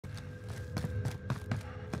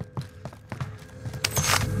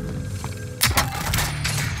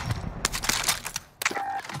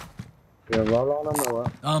Yeah, roll on them or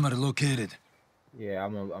what? Armor located. Yeah,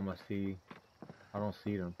 I'm gonna see. I don't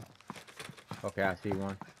see them. Okay, I see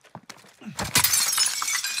one.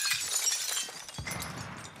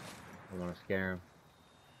 I'm gonna scare them.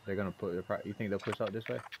 They're gonna put. You think they'll push out this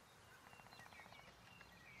way?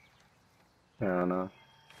 I don't know.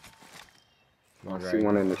 I One's see right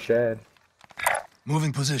one here. in the shed.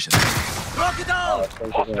 Moving position. Lock it down! I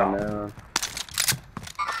think it's going down.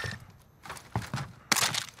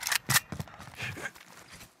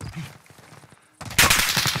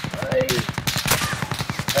 Hey!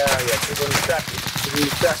 Hell yeah, keep him second. Keep him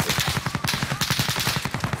second.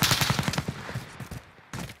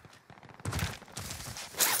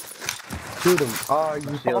 Shoot him. Oh, you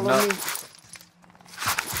Shield follow up. me?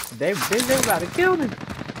 They about to kill me.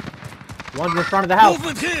 One's in front of the house.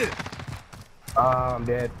 Movement here! I'm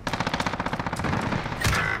dead.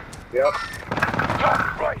 Yep.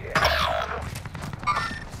 Right here.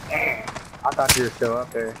 I thought you were still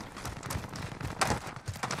up there. Too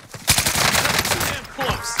damn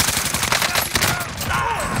close.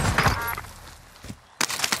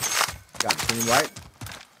 Got him right.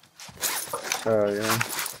 Oh, yeah.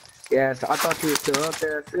 Yeah, so I thought you were still up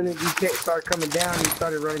there. As soon as you started coming down, you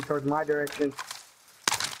started running towards my direction.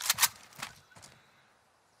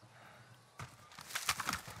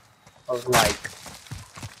 I was like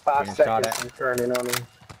 5 Getting shot seconds at. from turning on him.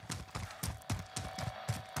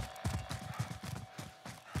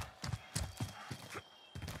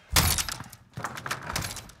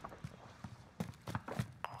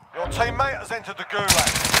 Your teammate has entered the gulag.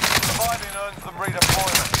 Surviving earns them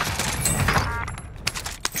redeployment.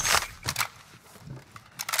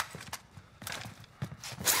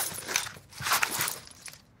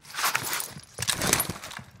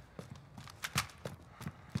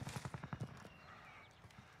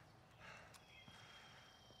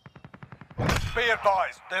 Be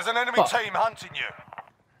advised, there's an enemy team hunting you.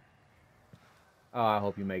 Oh, I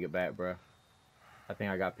hope you make it back, bro. I think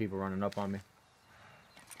I got people running up on me.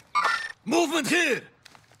 Movement here!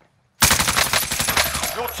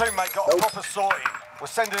 Your teammate got a proper sorting. We're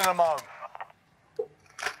sending them home.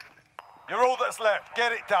 You're all that's left.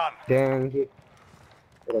 Get it done. Dang it.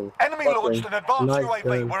 Enemy launched an advanced Nice UAV.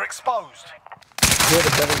 gun. We're exposed. You had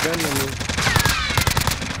a better gun than me.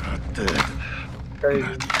 Dead.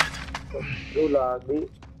 Crazy. Gulag, beat.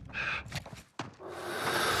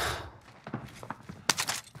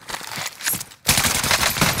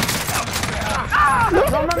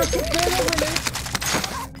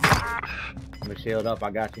 I'm gonna shield up.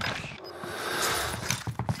 I got you.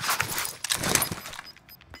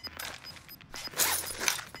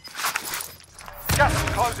 Gas is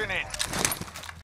closing in.